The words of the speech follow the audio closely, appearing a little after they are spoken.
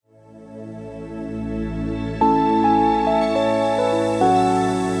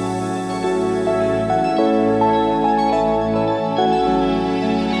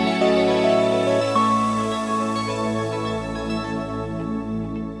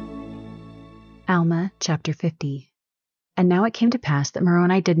Alma Chapter 50. And now it came to pass that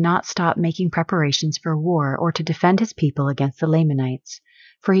Moroni did not stop making preparations for war or to defend his people against the Lamanites,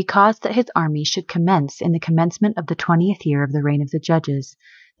 for he caused that his army should commence in the commencement of the 20th year of the reign of the judges,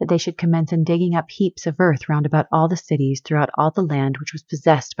 that they should commence in digging up heaps of earth round about all the cities throughout all the land which was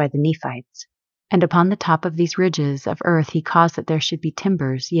possessed by the Nephites. And upon the top of these ridges of earth he caused that there should be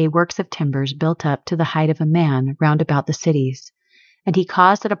timbers, yea, works of timbers built up to the height of a man round about the cities. And he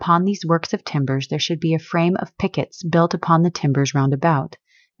caused that upon these works of timbers there should be a frame of pickets built upon the timbers round about,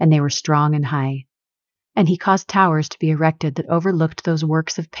 and they were strong and high. And he caused towers to be erected that overlooked those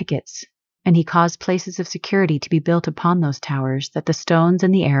works of pickets, and he caused places of security to be built upon those towers, that the stones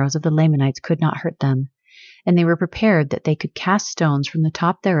and the arrows of the Lamanites could not hurt them. And they were prepared that they could cast stones from the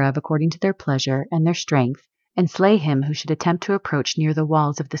top thereof according to their pleasure and their strength, and slay him who should attempt to approach near the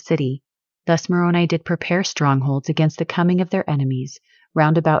walls of the city. Thus Moroni did prepare strongholds against the coming of their enemies,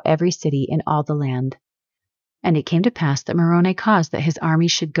 round about every city in all the land. And it came to pass that Moroni caused that his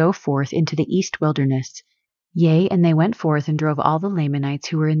armies should go forth into the east wilderness. Yea, and they went forth and drove all the Lamanites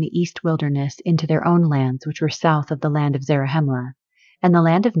who were in the east wilderness into their own lands, which were south of the land of Zarahemla. And the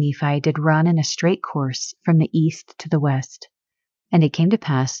land of Nephi did run in a straight course from the east to the west. And it came to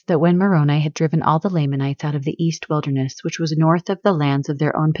pass that when Moroni had driven all the Lamanites out of the east wilderness, which was north of the lands of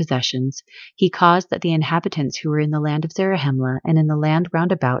their own possessions, he caused that the inhabitants who were in the land of Zarahemla and in the land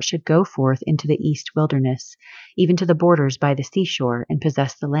round about should go forth into the east wilderness, even to the borders by the seashore, and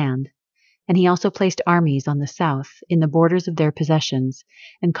possess the land. And he also placed armies on the south, in the borders of their possessions,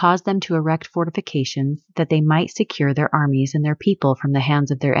 and caused them to erect fortifications, that they might secure their armies and their people from the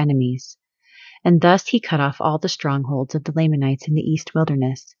hands of their enemies. And thus he cut off all the strongholds of the Lamanites in the east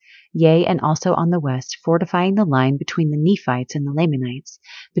wilderness, yea, and also on the west, fortifying the line between the Nephites and the Lamanites,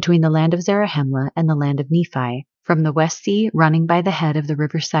 between the land of Zarahemla and the land of Nephi, from the west sea running by the head of the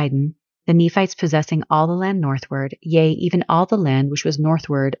river Sidon, the Nephites possessing all the land northward, yea, even all the land which was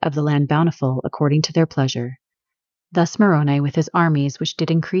northward of the land bountiful, according to their pleasure. Thus Moroni with his armies, which did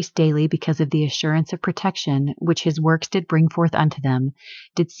increase daily because of the assurance of protection which his works did bring forth unto them,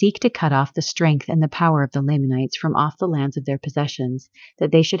 did seek to cut off the strength and the power of the Lamanites from off the lands of their possessions,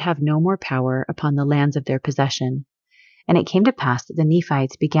 that they should have no more power upon the lands of their possession. And it came to pass that the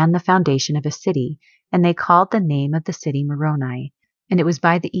Nephites began the foundation of a city, and they called the name of the city Moroni. And it was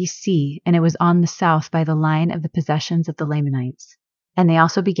by the east sea, and it was on the south by the line of the possessions of the Lamanites. And they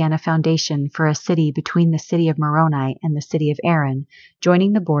also began a foundation for a city between the city of Moroni and the city of Aaron,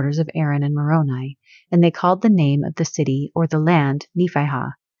 joining the borders of Aaron and Moroni. And they called the name of the city, or the land,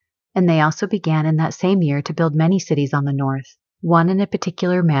 Nephihah. And they also began in that same year to build many cities on the north, one in a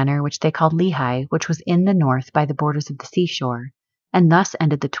particular manner which they called Lehi, which was in the north by the borders of the seashore. And thus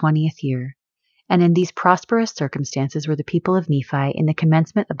ended the 20th year. And in these prosperous circumstances were the people of Nephi in the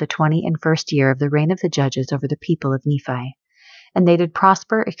commencement of the 21st year of the reign of the judges over the people of Nephi. And they did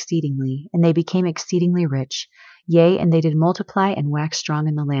prosper exceedingly, and they became exceedingly rich, yea, and they did multiply and wax strong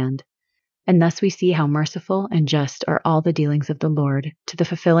in the land. And thus we see how merciful and just are all the dealings of the Lord, to the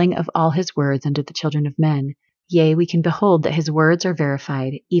fulfilling of all his words unto the children of men. Yea, we can behold that his words are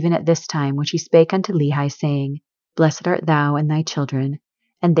verified, even at this time, which he spake unto Lehi, saying, Blessed art thou and thy children,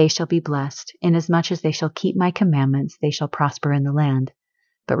 and they shall be blessed, inasmuch as they shall keep my commandments, they shall prosper in the land.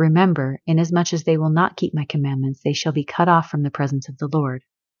 But remember, inasmuch as they will not keep my commandments, they shall be cut off from the presence of the Lord.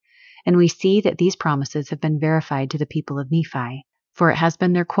 And we see that these promises have been verified to the people of Nephi. For it has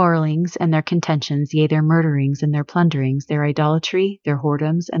been their quarrelings and their contentions, yea, their murderings and their plunderings, their idolatry, their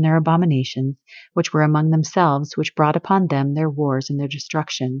whoredoms, and their abominations, which were among themselves, which brought upon them their wars and their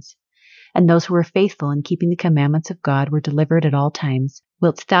destructions. And those who were faithful in keeping the commandments of God were delivered at all times,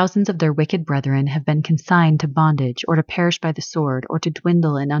 whilst thousands of their wicked brethren have been consigned to bondage, or to perish by the sword, or to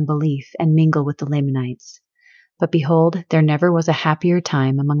dwindle in unbelief, and mingle with the Lamanites. But behold, there never was a happier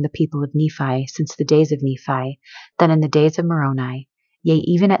time among the people of Nephi since the days of Nephi, than in the days of Moroni, yea,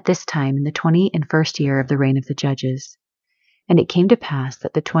 even at this time in the 21st year of the reign of the judges. And it came to pass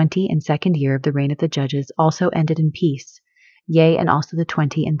that the 22nd year of the reign of the judges also ended in peace, yea, and also the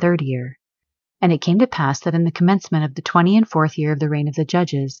 23rd year. And it came to pass that in the commencement of the 24th year of the reign of the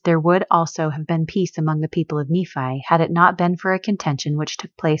judges, there would also have been peace among the people of Nephi, had it not been for a contention which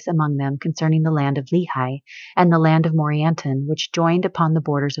took place among them concerning the land of Lehi, and the land of Morianton, which joined upon the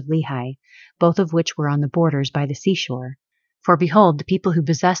borders of Lehi, both of which were on the borders by the seashore. For behold, the people who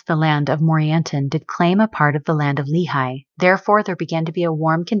possessed the land of Morianton did claim a part of the land of Lehi. Therefore there began to be a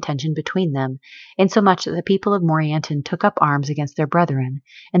warm contention between them, insomuch that the people of Morianton took up arms against their brethren,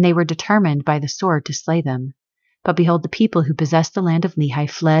 and they were determined by the sword to slay them. But behold, the people who possessed the land of Lehi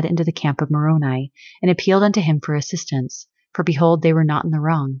fled into the camp of Moroni, and appealed unto him for assistance, for behold, they were not in the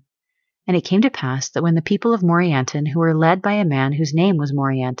wrong. And it came to pass that when the people of Morianton, who were led by a man whose name was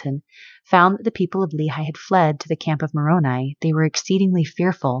Morianton, found that the people of Lehi had fled to the camp of Moroni, they were exceedingly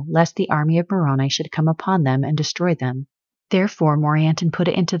fearful lest the army of Moroni should come upon them and destroy them. Therefore Morianton put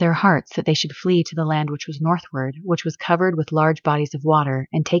it into their hearts that they should flee to the land which was northward, which was covered with large bodies of water,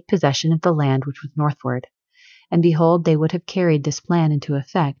 and take possession of the land which was northward. And behold, they would have carried this plan into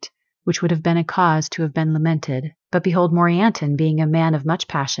effect, which would have been a cause to have been lamented. But behold, Morianton, being a man of much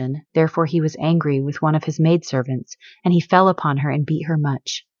passion, therefore he was angry with one of his maidservants, and he fell upon her and beat her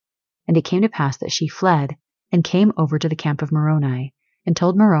much. And it came to pass that she fled, and came over to the camp of Moroni, and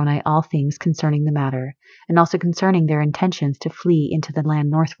told Moroni all things concerning the matter, and also concerning their intentions to flee into the land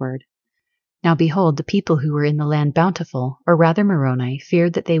northward. Now behold, the people who were in the land Bountiful, or rather Moroni,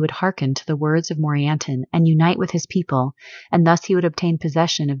 feared that they would hearken to the words of Morianton, and unite with his people, and thus he would obtain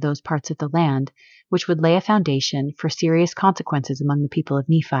possession of those parts of the land, which would lay a foundation for serious consequences among the people of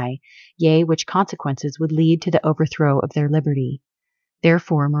Nephi, yea, which consequences would lead to the overthrow of their liberty.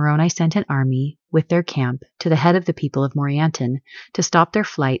 Therefore Moroni sent an army, with their camp, to the head of the people of Morianton, to stop their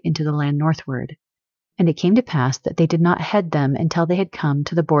flight into the land northward. And it came to pass that they did not head them until they had come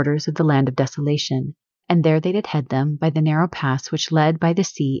to the borders of the land of desolation. And there they did head them by the narrow pass which led by the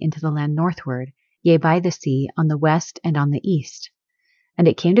sea into the land northward, yea, by the sea on the west and on the east. And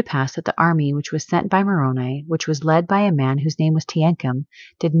it came to pass that the army which was sent by Moroni, which was led by a man whose name was Teancum,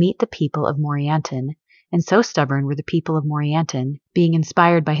 did meet the people of Morianton. And so stubborn were the people of Morianton, being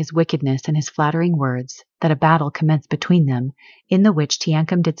inspired by his wickedness and his flattering words, that a battle commenced between them, in the which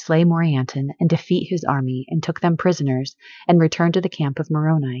Teancum did slay Morianton, and defeat his army, and took them prisoners, and returned to the camp of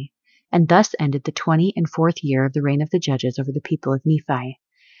Moroni. And thus ended the 24th year of the reign of the judges over the people of Nephi.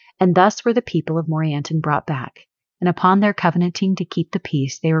 And thus were the people of Morianton brought back. And upon their covenanting to keep the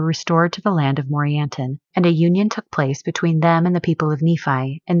peace, they were restored to the land of Morianton, and a union took place between them and the people of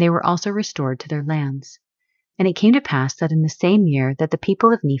Nephi, and they were also restored to their lands. And it came to pass that in the same year that the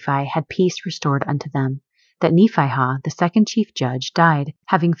people of Nephi had peace restored unto them, that Nephihah, the second chief judge, died,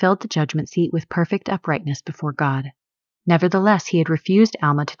 having filled the judgment seat with perfect uprightness before God. Nevertheless, he had refused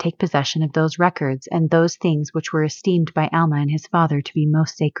Alma to take possession of those records and those things which were esteemed by Alma and his father to be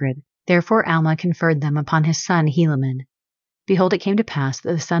most sacred. Therefore Alma conferred them upon his son Helaman. Behold, it came to pass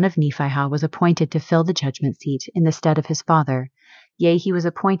that the son of Nephihah was appointed to fill the judgment seat in the stead of his father. Yea, he was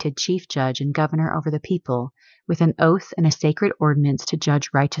appointed chief judge and governor over the people, with an oath and a sacred ordinance to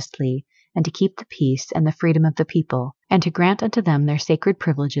judge righteously, and to keep the peace and the freedom of the people, and to grant unto them their sacred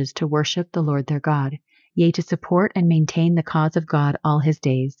privileges to worship the Lord their God, yea, to support and maintain the cause of God all his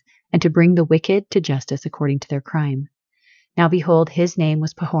days, and to bring the wicked to justice according to their crime. Now behold, his name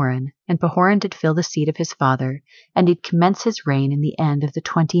was Pahoran, and Pahoran did fill the seat of his father, and did commence his reign in the end of the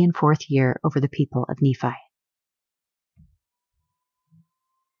 24th year over the people of Nephi.